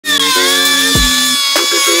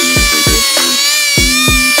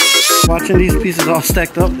watching these pieces all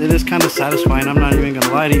stacked up, it is kind of satisfying. I'm not even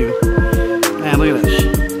gonna lie to you. Man, look at that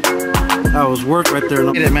shit. That was work right there.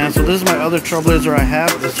 Look at it, man. So this is my other Trailblazer I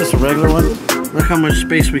have. It's just a regular one. Look how much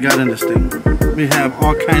space we got in this thing. We have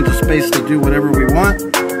all kinds of space to do whatever we want.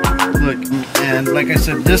 Look, and like I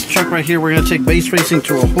said, this truck right here, we're gonna take base racing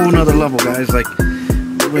to a whole nother level, guys. Like,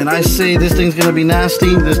 when I say this thing's gonna be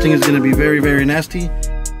nasty, this thing is gonna be very, very nasty.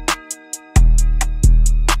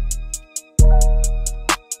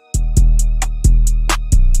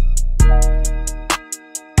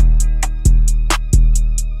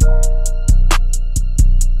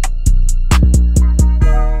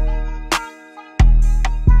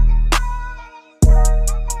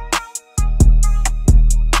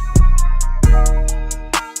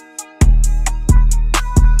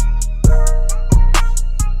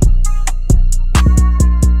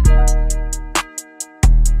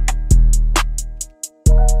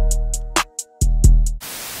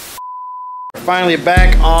 Finally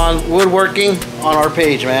back on woodworking on our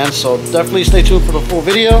page, man, so definitely stay tuned for the full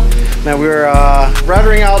video. Man, we're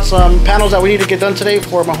routering out some panels that we need to get done today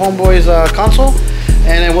for my homeboy's console,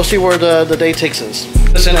 and then we'll see where the day takes us.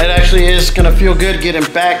 Listen, it actually is gonna feel good getting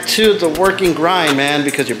back to the working grind, man,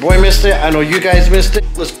 because your boy missed it. I know you guys missed it.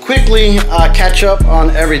 Let's quickly catch up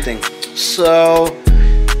on everything. So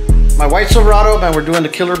my white Silverado, man, we're doing the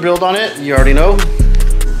killer build on it. You already know.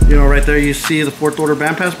 You know, right there you see the 4th order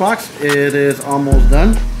bandpass box. It is almost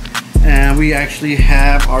done. And we actually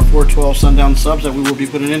have our 412 Sundown subs that we will be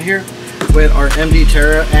putting in here with our MD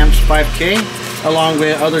Terra amps 5K, along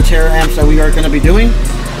with other Terra amps that we are going to be doing.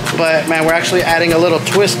 But man, we're actually adding a little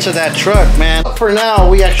twist to that truck, man. For now,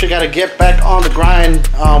 we actually got to get back on the grind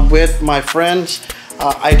with my friends.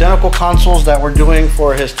 Identical consoles that we're doing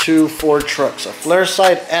for his 2 Ford trucks, a Flare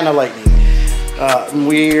Side and a Lightning.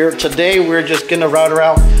 Today we're just gonna router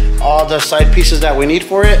out all the side pieces that we need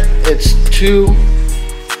for it. It's 2,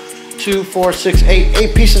 4, 6,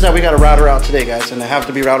 8 pieces that we got to router out today, guys, and they have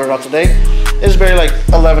to be routed out today. It's very like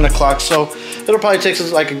 11 o'clock, so it'll probably take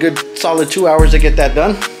us like a good solid 2 hours to get that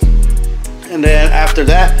done. And then after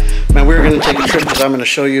that, man, we're gonna take a trip because I'm gonna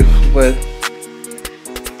show you what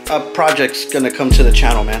project's gonna come to the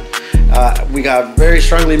channel, man. We got very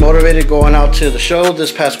strongly motivated going out to the show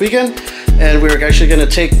this past weekend, and we're actually gonna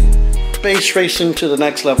take base racing to the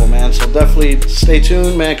next level, man. So definitely stay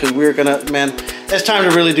tuned, man, because we're gonna, man, it's time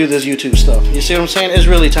to really do this YouTube stuff. You see what I'm saying? It's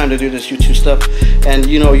really time to do this YouTube stuff, and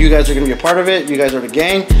you know, you guys are gonna be a part of it. You guys are the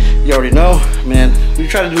gang. You already know, man. We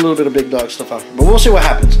try to do a little bit of big dog stuff out here, but we'll see what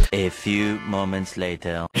happens. A few moments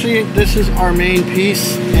later. Actually, this is our main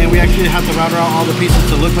piece, and we actually have to router out all the pieces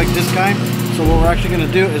to look like this guy. So what we're actually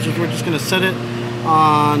gonna do is we're just gonna set it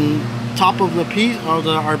on top of the piece, or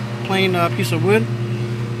our plain piece of wood,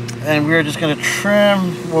 and we're just gonna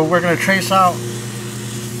trim. Well, we're gonna trace out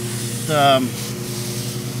the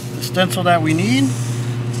stencil that we need,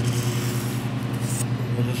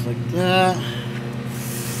 just like that.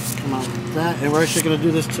 Come out like that, and we're actually gonna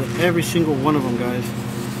do this to every single one of them, guys,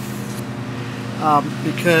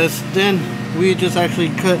 because then we just actually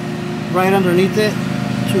cut right underneath it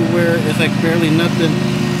to where it's like barely nothing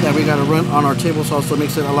that we got to run on our table saw, so it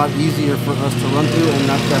makes it a lot easier for us to run through and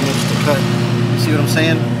not that much to cut. You see what I'm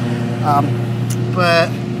saying? But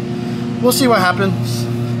we'll see what happens.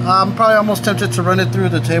 I'm probably almost tempted to run it through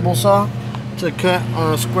the table saw to cut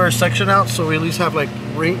a square section out, so we at least have like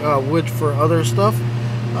wood for other stuff,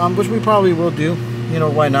 which we probably will do. You know,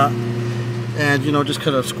 why not? And you know, just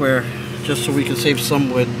cut a square just so we can save some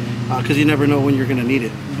wood, because you never know when you're gonna need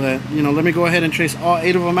it. But you know, let me go ahead and trace all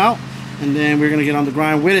 8 of them out, and then we're gonna get on the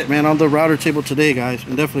grind with it, man, on the router table today, guys.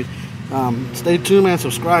 And definitely stay tuned, man.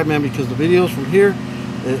 Subscribe, man, because the videos from here,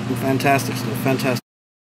 it's fantastic stuff. Fantastic.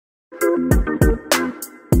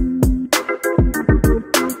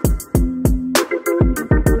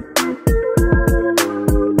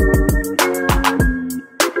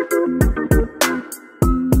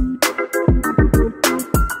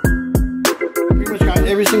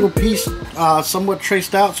 Every single piece somewhat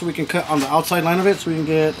traced out, so we can cut on the outside line of it, so we can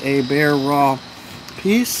get a bare raw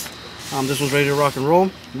piece. This one's ready to rock and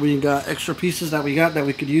roll. We got extra pieces that we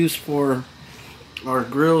could use for our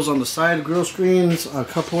grills on the side, grill screens,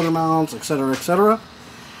 cup holder mounts, etc., etc.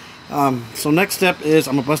 So next step is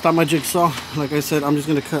I'm gonna bust out my jigsaw. Like I said, I'm just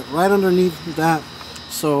gonna cut right underneath that,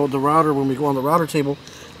 so the router, when we go on the router table,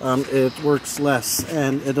 it works less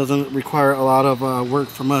and it doesn't require a lot of work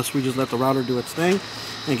from us. We just let the router do its thing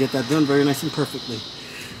and get that done very nice and perfectly.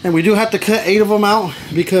 And we do have to cut 8 of them out,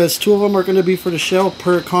 because 2 of them are going to be for the shell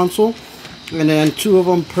per console, and then 2 of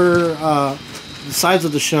them per the sides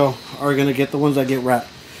of the shell are going to get the ones that get wrapped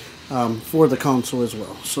for the console as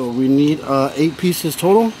well. So we need 8 pieces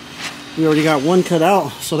total, We already got 1 cut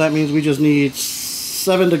out, so that means we just need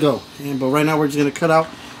 7 to go. But right now we're just gonna cut out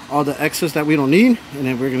all the excess that we don't need, and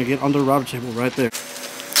then we're gonna get on the router table right there.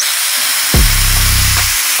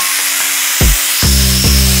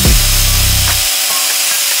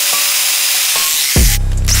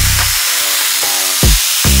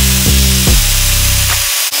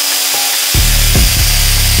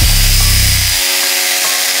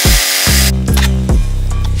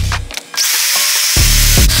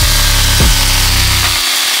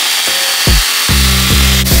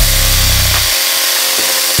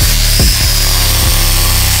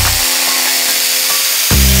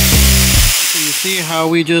 See how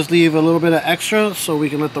we just leave a little bit of extra so we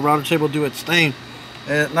can let the router table do its thing.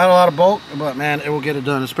 Not a lot of bulk, but man, it will get it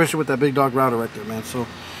done, especially with that big dog router right there, man. So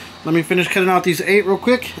let me finish cutting out these 8 real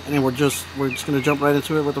quick, and then we're just gonna jump right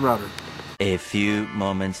into it with the router. A few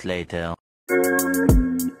moments later.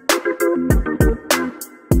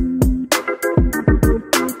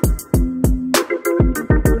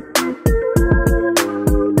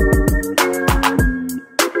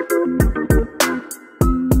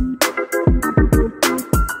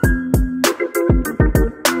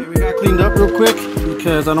 Cleaned up real quick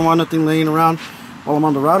because I don't want nothing laying around while I'm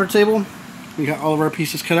on the router table. We got all of our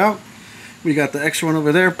pieces cut out. We got the extra one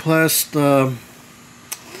over there, plus the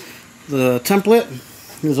template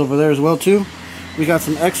is over there as well too. We got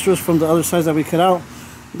some extras from the other sides that we cut out,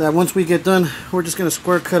 that once we get done we're just gonna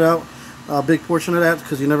square cut out a big portion of that,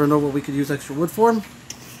 because you never know what we could use extra wood for.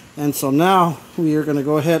 And so now we are gonna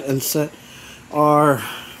go ahead and set our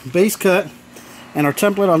base cut and our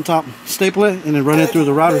template on top, staple it, and then run it through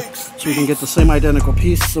the router so we can get the same identical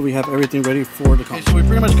piece, so we have everything ready for the company. Okay, so we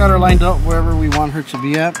pretty much got her lined up wherever we want her to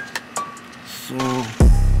be at. So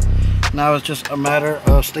now it's just a matter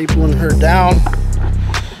of stapling her down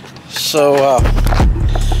so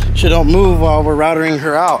she don't move while we're routering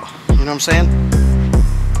her out. You know what I'm saying?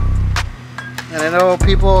 And I know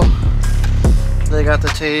people, they got the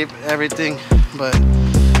tape, everything, but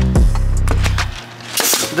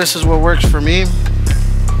this is what works for me.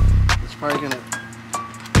 It's probably gonna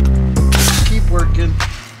keep working,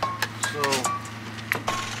 so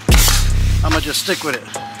I'm gonna just stick with it.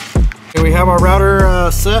 Okay, we have our router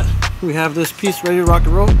set. We have this piece ready to rock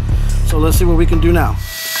and roll. So let's see what we can do now.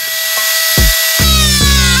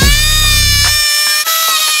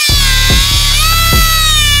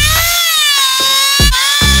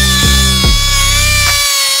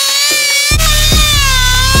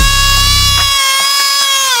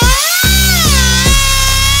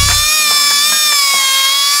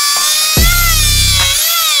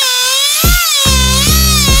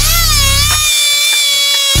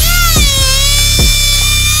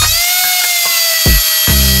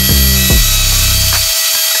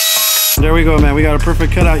 There we go, man. We got a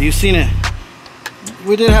perfect cutout. You've seen it.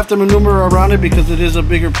 We did have to maneuver around it because it is a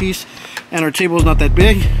bigger piece and our table is not that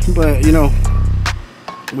big, but you know,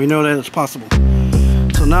 we know that it's possible.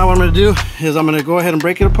 So now what I'm going to do is I'm going to go ahead and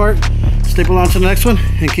break it apart, staple onto the next one,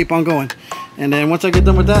 and keep on going. And then once I get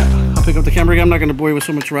done with that, I'll pick up the camera again. I'm not going to bore you with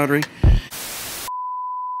so much routering.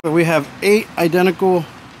 But we have 8 identical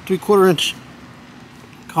 3/4 inch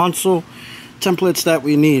console templates that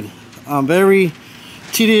we need. Very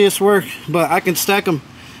tedious work, but I can stack them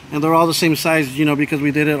and they're all the same size, you know, because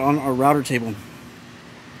we did it on our router table.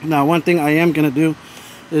 Now one thing I am gonna do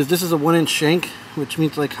is, this is a 1 inch shank, which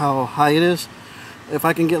means like how high it is. If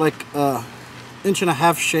I can get like a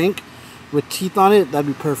 1.5 inch shank with teeth on it, that'd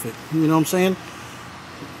be perfect. You know what I'm saying?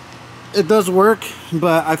 It does work,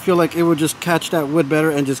 but I feel like it would just catch that wood better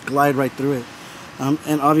and just glide right through it.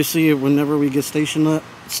 And obviously whenever we get stationed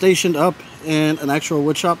up in an actual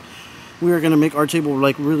wood shop, we are going to make our table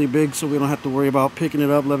like really big, so we don't have to worry about picking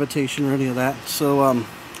it up, levitation, or any of that. So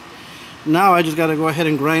now I just got to go ahead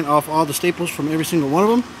and grind off all the staples from every single one of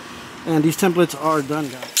them, and these templates are done,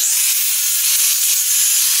 guys.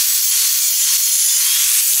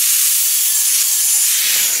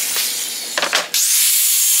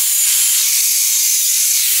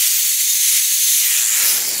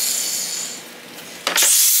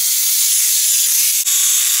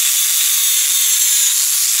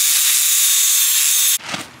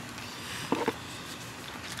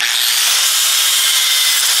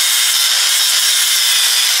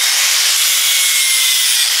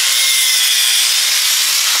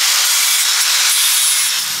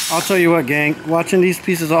 I'll tell you what, gang, watching these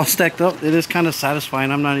pieces all stacked up, it is kind of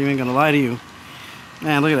satisfying. I'm not even gonna lie to you.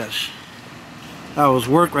 Man, look at that. That was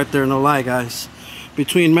work right there, no lie, guys.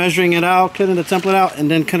 Between measuring it out, cutting the template out,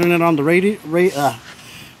 and then cutting it on the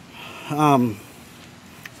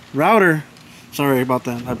router. Sorry about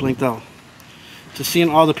that, I blinked out. To seeing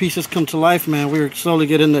all the pieces come to life, man, we're slowly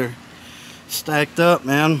getting there. Stacked up,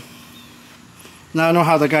 man. Now I know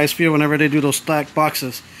how the guys feel whenever they do those stacked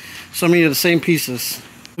boxes. So many of the same pieces.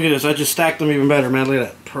 Look at this, I just stacked them even better, man. Look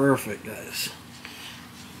at that. Perfect, guys.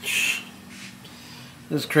 This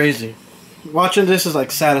is crazy. Watching this is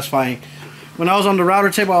like satisfying. When I was on the router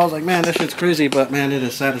table, I was like, man, that shit's crazy, but man, it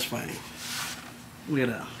is satisfying. Look at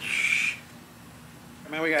that.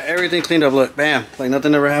 Man, we got everything cleaned up. Look, bam, like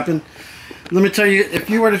nothing ever happened. Let me tell you, if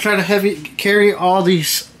you were to try to carry all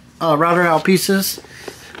these router out pieces,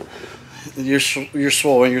 you're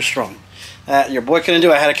swole and you're strong. Your boy couldn't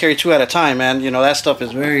do it. I had to carry 2 at a time, man. You know, that stuff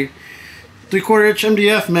is very 3/4 inch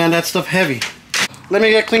MDF, man. That stuff heavy. Let me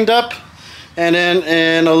get cleaned up, and then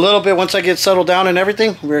in a little bit, once I get settled down and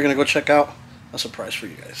everything, we're gonna go check out a surprise for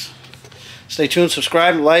you guys. Stay tuned,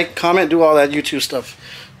 subscribe, like, comment, do all that YouTube stuff.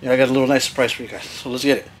 Yeah, I got a little nice surprise for you guys. So let's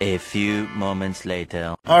get it. A few moments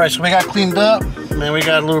later. Alright, so we got cleaned up. Man, we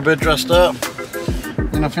got a little bit dressed up.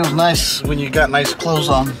 You know, it feels nice when you got nice clothes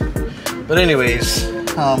on. But anyways,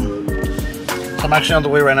 so I'm actually on the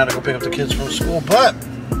way right now to go pick up the kids from school. But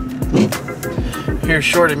here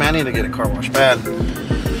shortly, man, I need to get a car wash bad.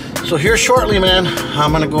 So here shortly, man,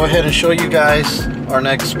 I'm going to go ahead and show you guys our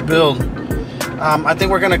next build. I think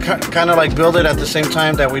we're going to kind of like build it at the same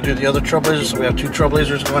time that we do the other Trailblazers. So we have 2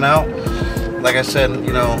 Trailblazers going out. Like I said,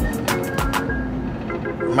 you know,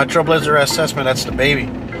 my Trailblazer assessment, that's the baby.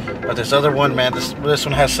 But this other one, man, this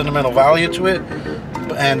one has sentimental value to it.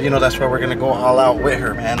 And, you know, that's why we're going to go all out with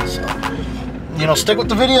her, man. So, you know, stick with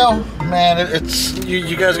the video, man. It's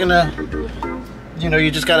you guys going to, you know, you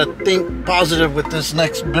just got to think positive with this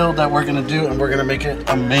next build that we're going to do. And we're going to make it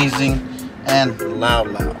amazing and loud.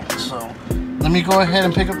 So let me go ahead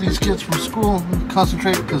and pick up these kids from school,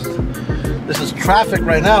 concentrate, because this is traffic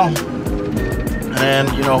right now. And,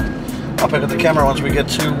 you know, I'll pick up the camera once we get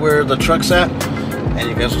to where the truck's at, and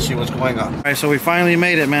you guys will see what's going on. All right, so we finally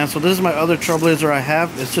made it, man. So this is my other Trailblazer I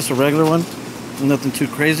have. It's just a regular one, nothing too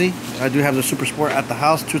crazy. I do have the Super Sport at the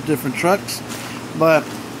house, 2 different trucks, but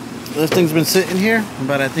this thing's been sitting here,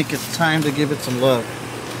 but I think it's time to give it some love.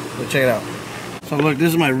 So check it out. So look,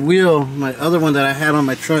 this is my wheel, my other one that I had on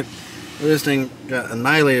my truck. This thing got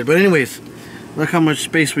annihilated. But anyways, look how much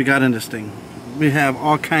space we got in this thing. We have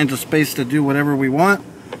all kinds of space to do whatever we want.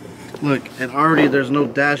 Look, and already there's no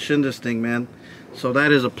dash in this thing, man. So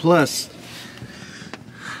that is a plus.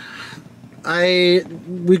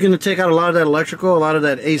 We're gonna take out a lot of that electrical, a lot of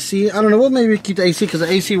that AC. I don't know, we'll maybe keep the AC because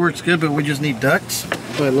the AC works good, but we just need ducts.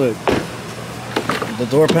 But look, the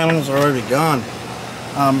door panels are already gone.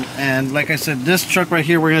 And like I said, this truck right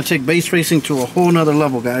here, we're gonna take base racing to a whole nother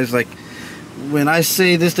level, guys. Like, when I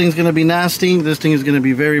say this thing's gonna be nasty, this thing is gonna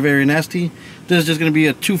be very, very nasty. This is just gonna be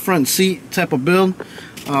a 2 front seat type of build.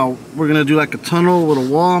 We're gonna do like a tunnel with a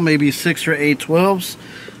wall, maybe 6 or 8 12s.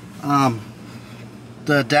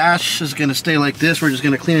 The dash is gonna stay like this. We're just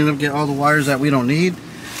gonna clean it up, get all the wires that we don't need.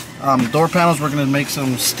 Door panels, we're gonna make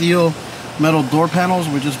some steel metal door panels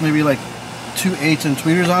with just maybe like 2 8s and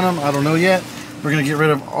tweeters on them. I don't know yet. We're gonna get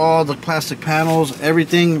rid of all the plastic panels,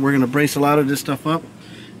 everything. We're gonna brace a lot of this stuff up.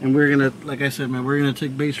 And we're gonna, like I said, man, we're gonna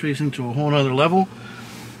take base racing to a whole nother level.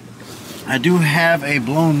 I do have a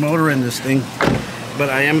blown motor in this thing, but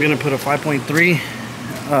I am gonna put a 5.3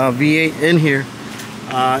 V8 in here.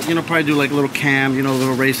 You know, probably do like a little cam, you know,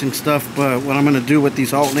 little racing stuff. But what I'm gonna do with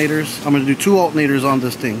these alternators, I'm gonna do 2 alternators on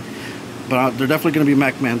this thing. But they're definitely gonna be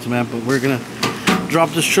Macmans, man. But we're gonna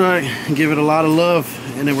drop this truck and give it a lot of love,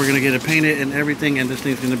 and then we're gonna get it painted and everything, and this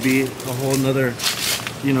thing's gonna be a whole nother,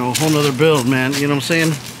 you know, whole nother build, man. You know what I'm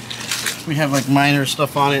saying? We have like minor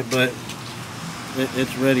stuff on it, but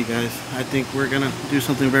it's ready, guys. I think we're gonna do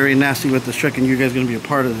something very nasty with this truck, and you guys are gonna be a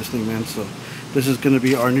part of this thing, man. So this is gonna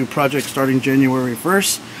be our new project starting January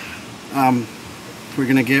 1st. We're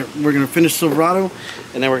gonna finish Silverado,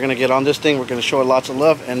 and then we're gonna get on this thing. We're gonna show it lots of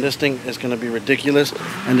love, and this thing is gonna be ridiculous.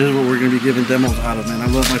 And this is what we're gonna be giving demos out of, man. I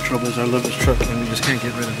love my Trailblazer. I love this truck, and we just can't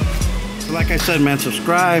get rid of it. So like I said, man,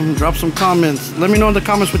 subscribe, drop some comments. Let me know in the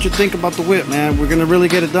comments what you think about the whip, man. We're gonna really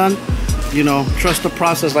get it done. You know, trust the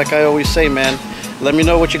process, like I always say, man. Let me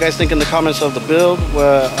know what you guys think in the comments of the build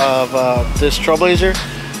of this Trailblazer.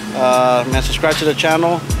 Man, subscribe to the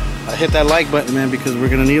channel. Hit that like button, man, because we're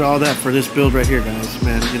gonna need all that for this build right here, guys.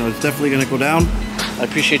 Man, you know, it's definitely gonna go down. I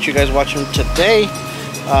appreciate you guys watching today.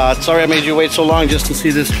 Sorry I made you wait so long just to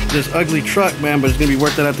see this ugly truck, man, but it's gonna be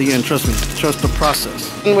worth it at the end. Trust me, trust the process.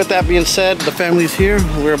 And with that being said, the family's here.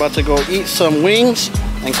 We're about to go eat some wings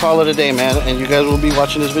and call it a day, man. And you guys will be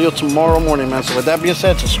watching this video tomorrow morning, man. So with that being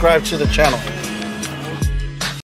said, subscribe to the channel.